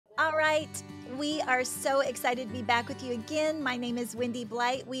All right. We are so excited to be back with you again. My name is Wendy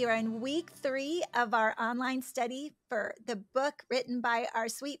Blight. We are in week 3 of our online study for the book written by our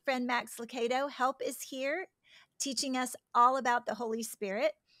sweet friend Max Lucado. Help is here, teaching us all about the Holy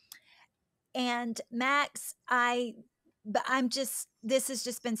Spirit. And Max, this has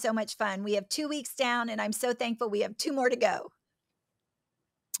just been so much fun. We have 2 weeks down, and I'm so thankful we have 2 more to go.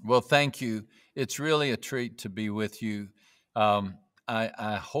 Well, thank you. It's really a treat to be with you.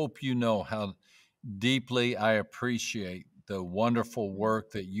 I hope you know how deeply I appreciate the wonderful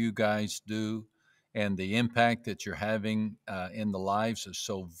work that you guys do and the impact that you're having in the lives of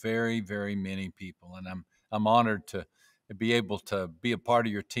so very, very many people. And I'm honored to be able to be a part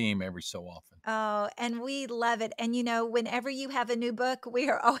of your team every so often. Oh, and we love it. And whenever you have a new book, we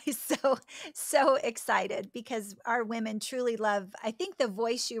are always so excited because our women truly love, I think, the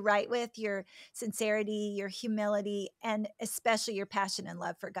voice you write with, your sincerity, your humility, and especially your passion and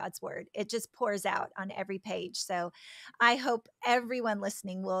love for God's word. It just pours out on every page. So I hope everyone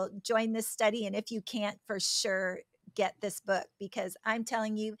listening will join this study. And if you can't, for sure, get this book because I'm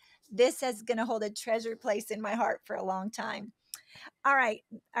telling you, this is going to hold a treasured place in my heart for a long time. All right.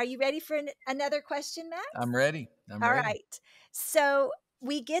 Are you ready for another question, Max? I'm ready. I'm All ready. right. So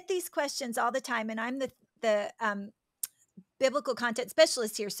we get these questions all the time, and I'm the biblical content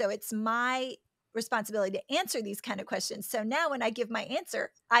specialist here. So it's my responsibility to answer these kind of questions. So now when I give my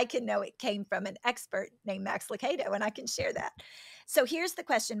answer, I can know it came from an expert named Max Lucado, and I can share that. So here's the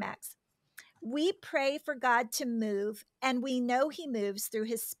question, Max. We pray for God to move, and we know he moves through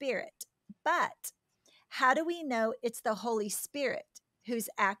his spirit. But how do we know it's the Holy Spirit who's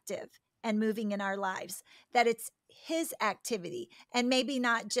active and moving in our lives, that it's his activity and maybe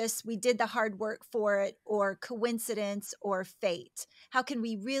not just we did the hard work for it or coincidence or fate? How can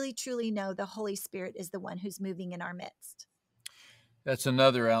we really truly know the Holy Spirit is the one who's moving in our midst? That's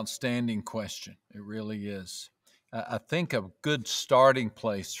another outstanding question. It really is. I think a good starting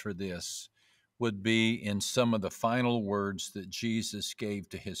place for this would be in some of the final words that Jesus gave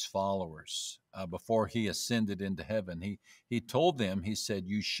to his followers before he ascended into heaven. He told them, he said,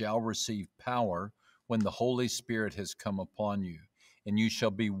 "You shall receive power when the Holy Spirit has come upon you, and you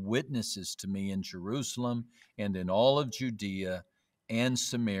shall be witnesses to me in Jerusalem and in all of Judea and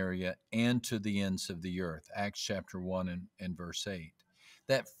Samaria and to the ends of the earth." Acts chapter 1 and verse 8.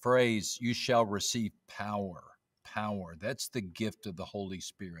 That phrase, "you shall receive power, that's the gift of the Holy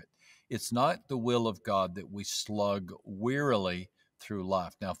Spirit. It's not the will of God that we slug wearily through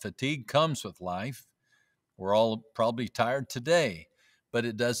life. Now, fatigue comes with life. We're all probably tired today, but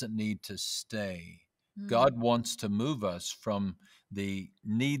it doesn't need to stay. God wants to move us from the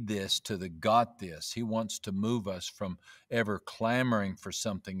need this to the got this. He wants to move us from ever clamoring for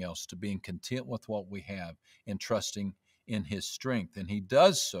something else to being content with what we have and trusting in his strength. And he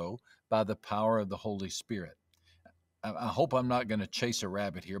does so by the power of the Holy Spirit. I hope I'm not going to chase a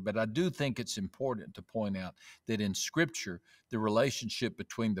rabbit here, but I do think it's important to point out that in Scripture, the relationship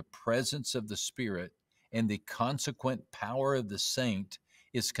between the presence of the Spirit and the consequent power of the saint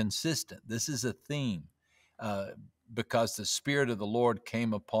is consistent. This is a theme uh, because the Spirit of the Lord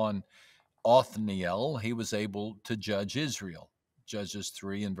came upon Othniel, he was able to judge Israel. Judges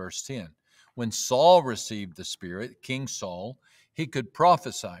 3 and verse 10. When Saul received the Spirit, King Saul, he could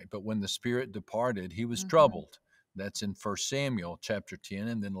prophesy, but when the Spirit departed, he was troubled. That's in 1 Samuel chapter 10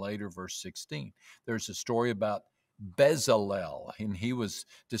 and then later verse 16. There's a story about Bezalel, and he was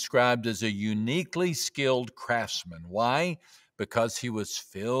described as a uniquely skilled craftsman. Why? Because he was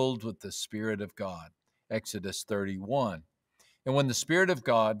filled with the Spirit of God. Exodus 31. And when the Spirit of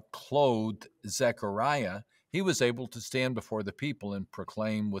God clothed Zechariah, he was able to stand before the people and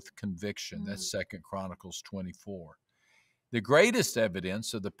proclaim with conviction. That's 2 Chronicles 24. The greatest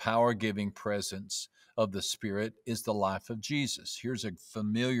evidence of the power-giving presence of the Spirit is the life of Jesus. Here's a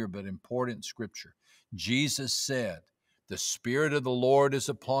familiar but important scripture. Jesus said, "The Spirit of the Lord is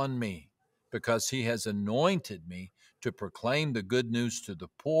upon me, because he has anointed me to proclaim the good news to the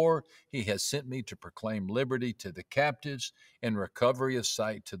poor. He has sent me to proclaim liberty to the captives and recovery of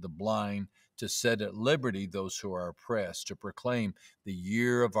sight to the blind, to set at liberty those who are oppressed, to proclaim the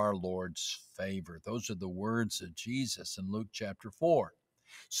year of our Lord's favor." Those are the words of Jesus in Luke chapter 4.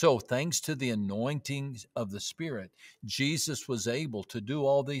 So, thanks to the anointing of the Spirit, Jesus was able to do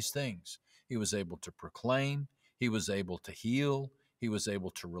all these things. He was able to proclaim, he was able to heal, he was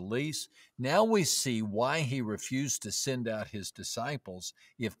able to release. Now we see why he refused to send out his disciples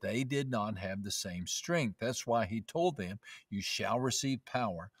if they did not have the same strength. That's why he told them, "You shall receive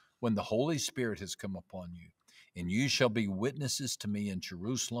power when the Holy Spirit has come upon you, and you shall be witnesses to me in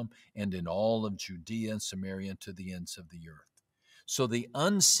Jerusalem and in all of Judea and Samaria and to the ends of the earth." So the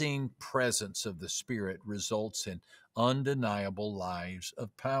unseen presence of the Spirit results in undeniable lives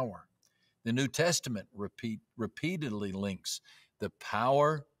of power. The New Testament repeatedly links the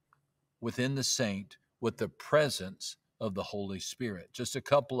power within the saint with the presence of the Holy Spirit. Just a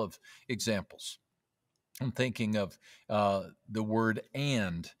couple of examples. I'm thinking of the word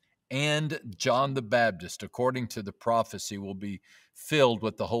and John the Baptist, according to the prophecy, will be filled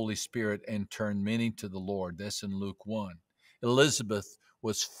with the Holy Spirit and turn many to the Lord. That's in Luke 1. Elizabeth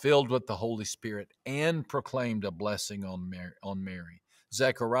was filled with the Holy Spirit and proclaimed a blessing on Mary.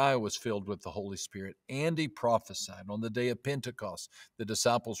 Zechariah was filled with the Holy Spirit and he prophesied. On the day of Pentecost, the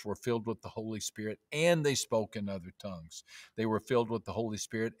disciples were filled with the Holy Spirit and they spoke in other tongues. They were filled with the Holy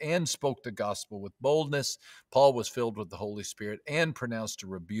Spirit and spoke the gospel with boldness. Paul was filled with the Holy Spirit and pronounced a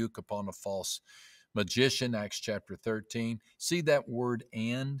rebuke upon a false magician, Acts chapter 13. See that word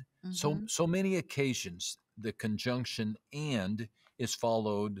and? So many occasions the conjunction and is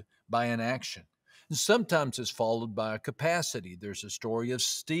followed by an action. And sometimes it's followed by a capacity. There's a story of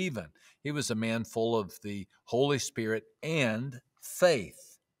Stephen. He was a man full of the Holy Spirit and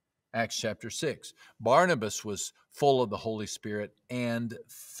faith. Acts chapter 6. Barnabas was full of the Holy Spirit and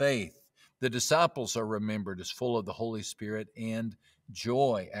faith. The disciples are remembered as full of the Holy Spirit and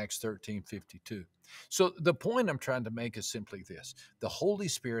joy. Acts 13:52. So the point I'm trying to make is simply this. The Holy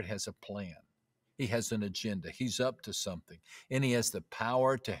Spirit has a plan. He has an agenda. He's up to something, and he has the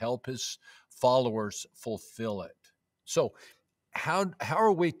power to help his followers fulfill it. So how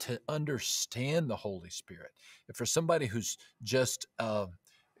are we to understand the Holy Spirit? If for somebody who's just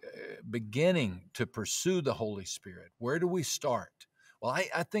beginning to pursue the Holy Spirit, where do we start? Well,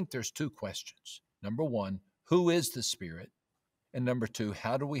 I think there's two questions. Number one, who is the Spirit? And number two,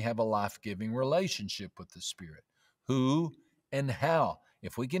 how do we have a life-giving relationship with the Spirit? Who and how?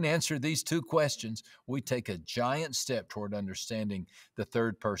 If we can answer these two questions, we take a giant step toward understanding the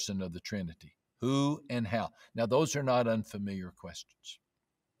third person of the Trinity. Who and how? Now, those are not unfamiliar questions.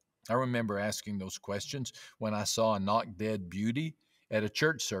 I remember asking those questions when I saw a knock-dead beauty at a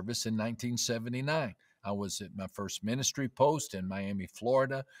church service in 1979. I was at my first ministry post in Miami,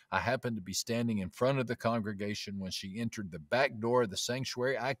 Florida. I happened to be standing in front of the congregation when she entered the back door of the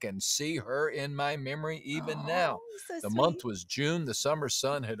sanctuary. I can see her in my memory even Oh, now. so The sweet. month was June. The summer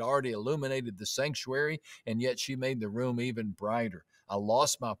sun had already illuminated the sanctuary, and yet she made the room even brighter. I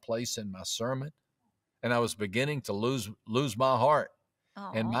lost my place in my sermon, and I was beginning to lose my heart.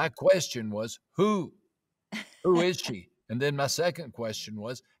 And Oh. my question was, who? Who is she? And then my second question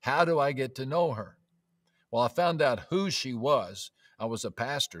was, how do I get to know her? Well, I found out who she was. I was a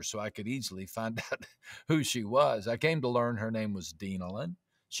pastor, so I could easily find out who she was. I came to learn her name was Denalyn.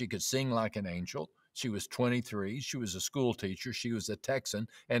 She could sing like an angel. She was 23. She was a school teacher. She was a Texan.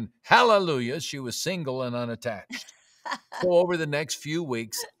 And hallelujah, she was single and unattached. So over the next few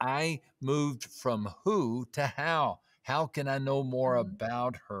weeks, I moved from who to how. How can I know more Mhm.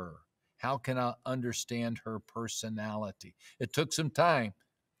 about her? How can I understand her personality? It took some time,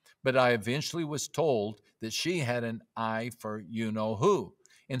 but I eventually was told that she had an eye for you know who.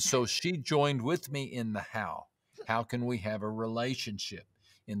 And so she joined with me in the how. How can we have a relationship?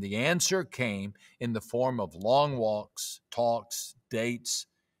 And the answer came in the form of long walks, talks, dates,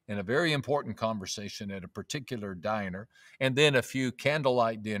 and a very important conversation at a particular diner, and then a few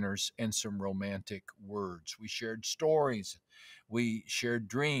candlelight dinners and some romantic words. We shared stories. We shared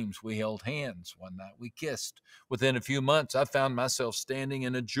dreams. We held hands. One night we kissed. Within a few months, I found myself standing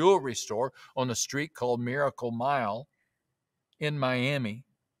in a jewelry store on a street called Miracle Mile in Miami.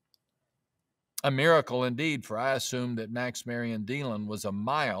 A miracle indeed, for I assumed that Max Marion Dealin was a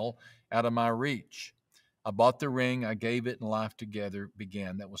mile out of my reach. I bought the ring, I gave it, and life together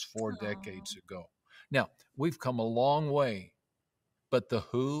began. That was 4 decades Oh. ago. Now, we've come a long way, but the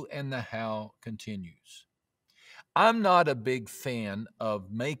who and the how continues. I'm not a big fan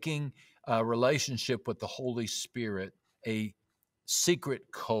of making a relationship with the Holy Spirit a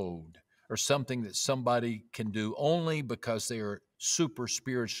secret code or something that somebody can do only because they are super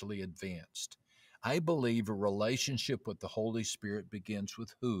spiritually advanced. I believe a relationship with the Holy Spirit begins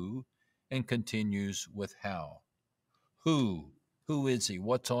with who and continues with how. Who? Who is he?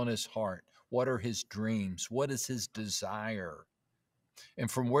 What's on his heart? What are his dreams? What is his desire? And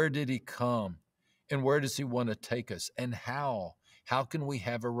from where did he come? And where does he want to take us? And how? How can we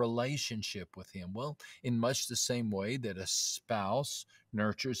have a relationship with him? Well, in much the same way that a spouse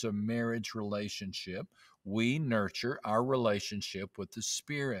nurtures a marriage relationship, we nurture our relationship with the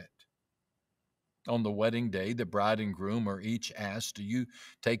Spirit. On the wedding day, the bride and groom are each asked, do you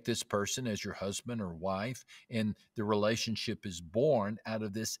take this person as your husband or wife? And the relationship is born out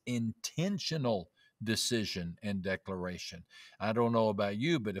of this intentional decision and declaration. I don't know about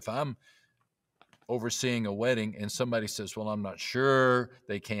you, but if I'm overseeing a wedding and somebody says, well, I'm not sure,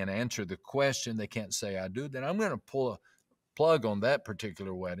 they can't answer the question, they can't say I do, then I'm going to pull a plug on that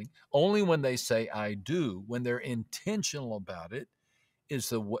particular wedding. Only when they say I do, when they're intentional about it, is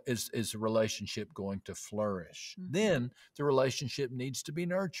the relationship going to flourish. Mhm. Then the relationship needs to be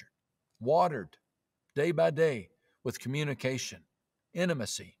nurtured, watered day by day with communication,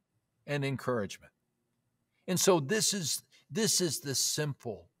 intimacy, and encouragement. And so this is the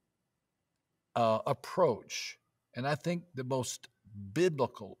simple approach, and I think the most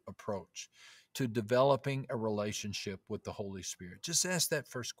biblical approach to developing a relationship with the Holy Spirit. Just ask that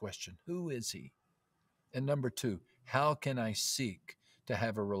first question: who is He? And number two, how can I seek to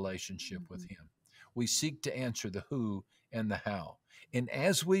have a relationship with Him? We seek to answer the who and the how. And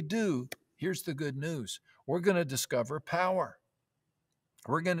as we do, here's the good news: we're going to discover power.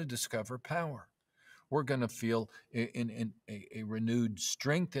 We're going to discover power. We're going to feel a renewed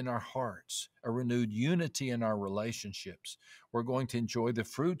strength in our hearts, a renewed unity in our relationships. We're going to enjoy the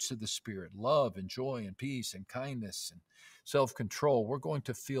fruits of the Spirit: love and joy and peace and kindness and self-control. We're going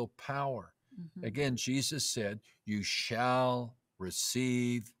to feel power. Again, Jesus said, you shall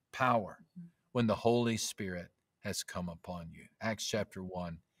receive power when the Holy Spirit has come upon you. Acts chapter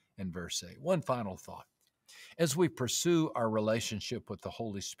 1 and verse 8. One final thought. As we pursue our relationship with the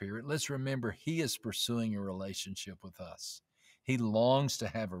Holy Spirit, let's remember He is pursuing a relationship with us. He longs to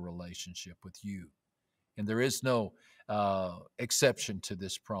have a relationship with you. And there is no exception to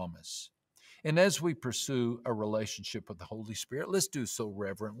this promise. And as we pursue a relationship with the Holy Spirit, let's do so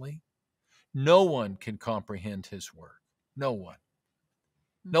reverently. No one can comprehend His work. No one.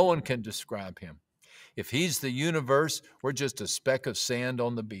 No one can describe Him. If He's the universe, we're just a speck of sand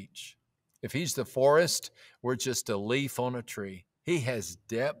on the beach. If He's the forest, we're just a leaf on a tree. He has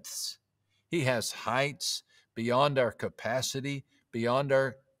depths. He has heights beyond our capacity, beyond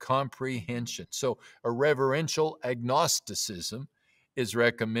our comprehension. So a reverential agnosticism is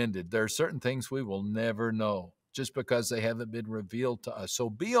recommended. There are certain things we will never know just because they haven't been revealed to us. So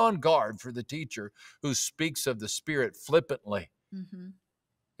be on guard for the teacher who speaks of the Spirit flippantly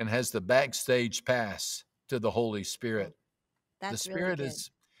and has the backstage pass to the Holy Spirit. The That's really Spirit good.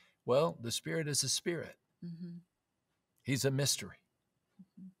 the Spirit is a spirit. He's a mystery.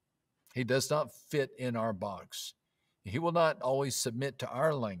 He does not fit in our box. He will not always submit to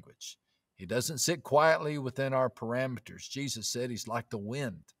our language. He doesn't sit quietly within our parameters. Jesus said He's like the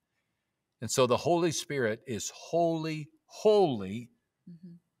wind. And so the Holy Spirit is holy, holy,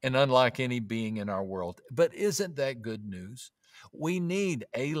 and unlike any being in our world. But isn't that good news? We need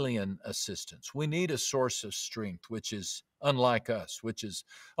alien assistance. We need a source of strength, which is unlike us, which is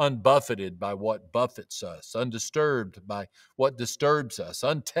unbuffeted by what buffets us, undisturbed by what disturbs us,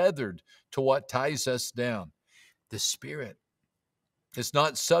 untethered to what ties us down. The Spirit is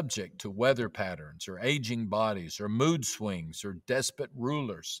not subject to weather patterns or aging bodies or mood swings or despot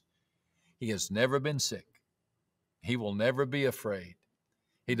rulers. He has never been sick. He will never be afraid.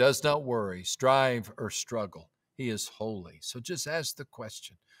 He does not worry, strive, or struggle. He is holy. So just ask the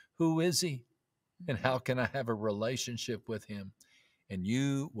question, who is He? And how can I have a relationship with Him? And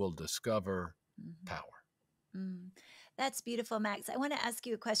you will discover power. That's beautiful, Max. I want to ask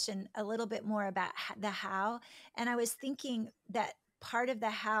you a question a little bit more about the how. And I was thinking that part of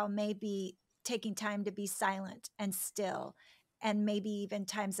the how may be taking time to be silent and still, and maybe even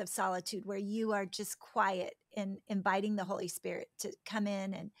times of solitude where you are just quiet and inviting the Holy Spirit to come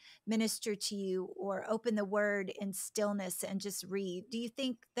in and minister to you, or open the word in stillness and just read. Do you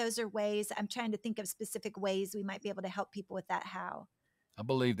think those are ways? I'm trying to think of specific ways we might be able to help people with that how. I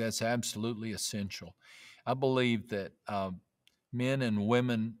believe that's absolutely essential. I believe that men and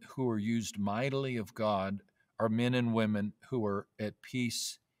women who are used mightily of God are men and women who are at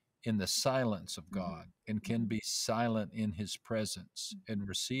peace in the silence of God and can be silent in His presence and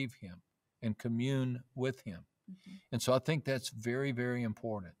receive Him and commune with Him. And so I think that's very, very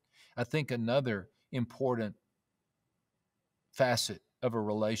important. I think another important facet of a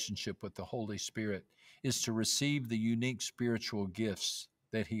relationship with the Holy Spirit is to receive the unique spiritual gifts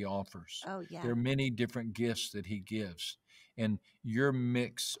that He offers. Oh, yeah. There are many different gifts that He gives, and your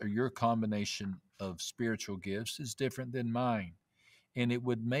mix or your combination of spiritual gifts is different than mine. And it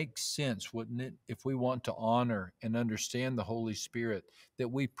would make sense, wouldn't it, if we want to honor and understand the Holy Spirit, that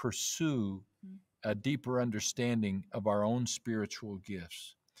we pursue a deeper understanding of our own spiritual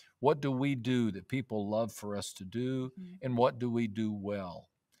gifts. What do we do that people love for us to do, and what do we do well?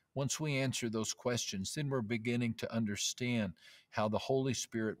 Once we answer those questions, then we're beginning to understand how the Holy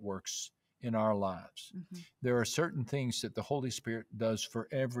Spirit works in our lives. There are certain things that the Holy Spirit does for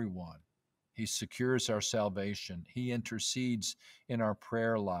everyone. He secures our salvation. He intercedes in our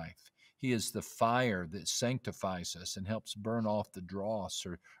prayer life. He is the fire that sanctifies us and helps burn off the dross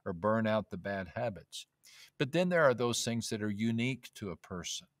or burn out the bad habits. But then there are those things that are unique to a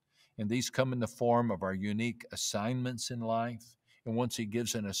person. And these come in the form of our unique assignments in life. And once He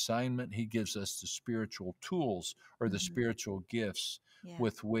gives an assignment, He gives us the spiritual tools or the Mhm. spiritual gifts Yeah.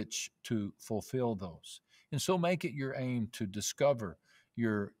 with which to fulfill those. And so make it your aim to discover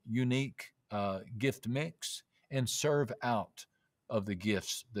your unique gift mix and serve out of the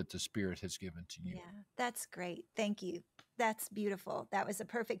gifts that the Spirit has given to you. Yeah, that's great. Thank you. That's beautiful. That was a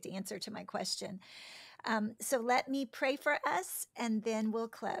perfect answer to my question. So let me pray for us and then we'll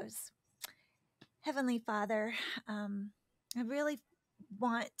close. Heavenly Father, I really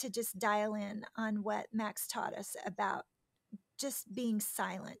want to just dial in on what Max taught us about just being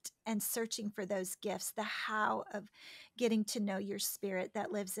silent and searching for those gifts, the how of getting to know your spirit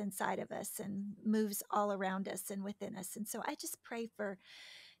that lives inside of us and moves all around us and within us. And so I just pray for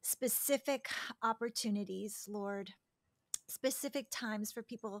specific opportunities, Lord, specific times for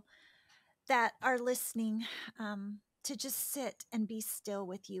people that are listening, to just sit and be still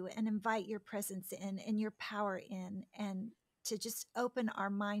with you and invite your presence in and your power in, and to just open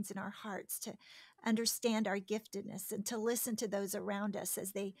our minds and our hearts to understand our giftedness and to listen to those around us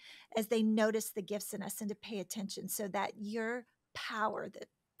as they notice the gifts in us, and to pay attention so that your power,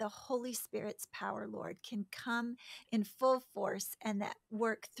 the Holy Spirit's power, Lord, can come in full force and that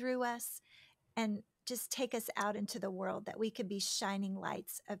work through us and just take us out into the world, that we could be shining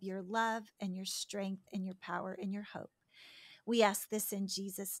lights of your love and your strength and your power and your hope. We ask this in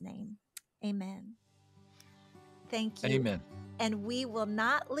Jesus' name. Amen. Thank you. Amen. And we will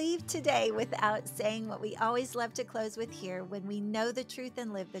not leave today without saying what we always love to close with here: when we know the truth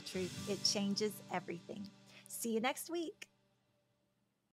and live the truth, it changes everything. See you next week.